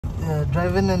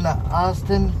driving in the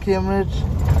Austin Cambridge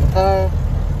car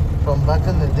from back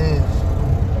in the days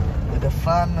with the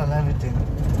fan and everything.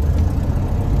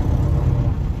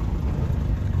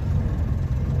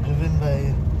 Driven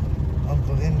by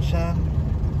Uncle Inshan.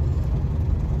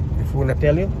 The phone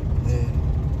tell you? Yeah.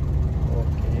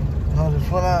 Okay. No, the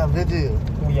phone a video.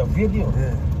 Oh, your video?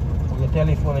 Yeah. Oh, your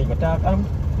telephone you got talk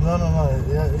No.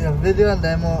 Your video and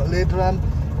demo later on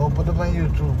or put it on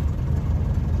YouTube.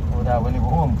 Oh, that when you go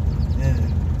home? Yeah.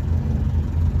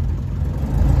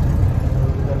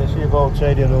 When you go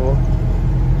outside, you know,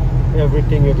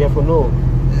 everything you get to know.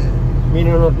 Yeah. Me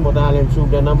no not more than soup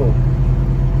than a more.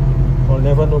 I'll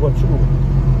never know what soup.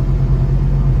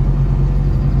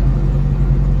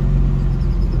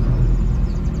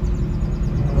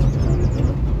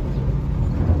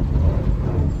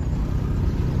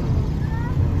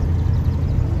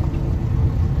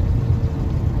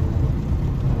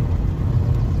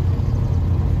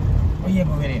 You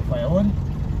go with it, firewood?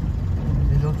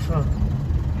 You look truck.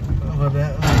 But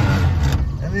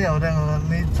anyhow, then I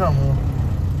need some more.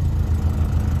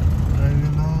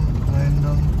 Driving down, going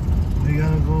down. We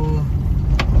gotta go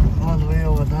all the way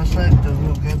over that side to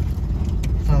go get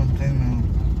something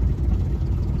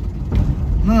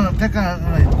now. No, take a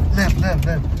right. Left.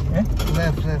 Eh?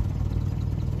 Left.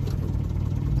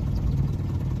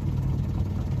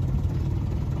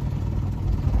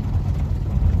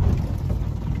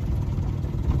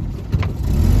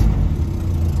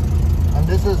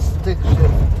 This is stick shift.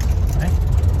 Right?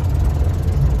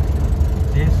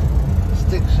 This?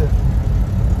 Stick shift.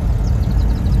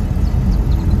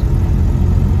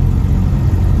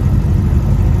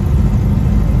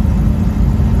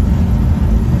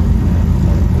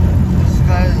 This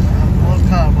guy is an old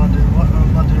car, but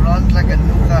it runs like a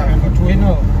new car. But we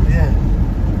know. Yeah.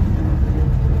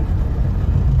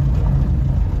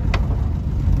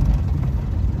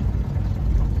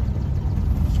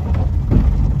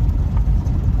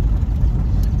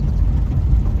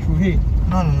 Hey.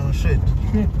 No, straight.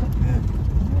 Straight? Yeah.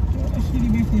 Let's see the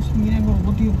business here.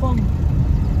 What do you call it?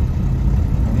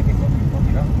 Ini kita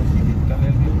bilang mesti kita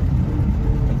lagi.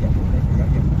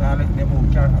 Kita lagi demo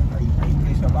cara ai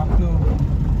place abang tu.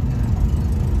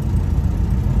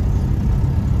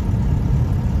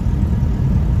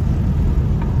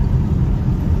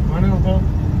 Mana uncle?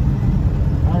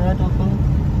 Alright uncle.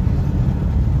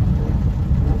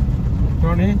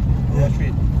 Tony? Yeah.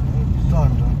 Straight. Turn.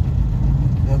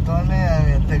 You turn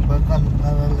and you take back on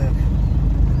the left.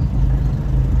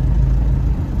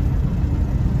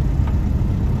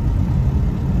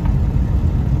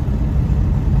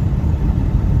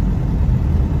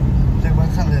 Take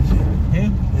back on left. Here?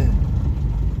 Yeah.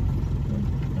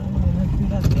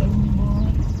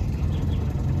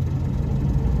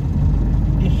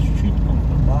 This street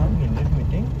Uncle Bar in this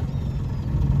meeting.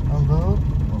 Uncle?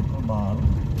 Uncle Bar.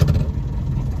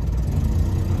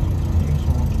 It's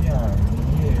okay. Yeah,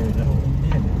 that's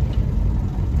Indian.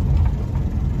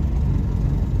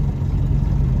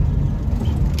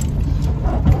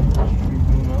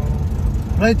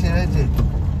 Right here.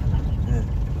 Yeah.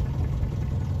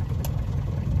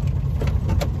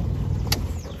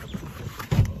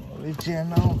 Reach here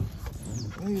now.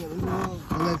 We gotta go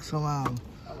collect some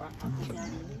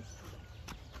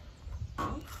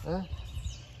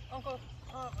Uncle,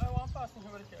 I want passenger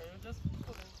with the carrier. Just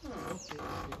put it.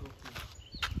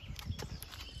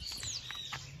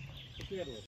 Okay.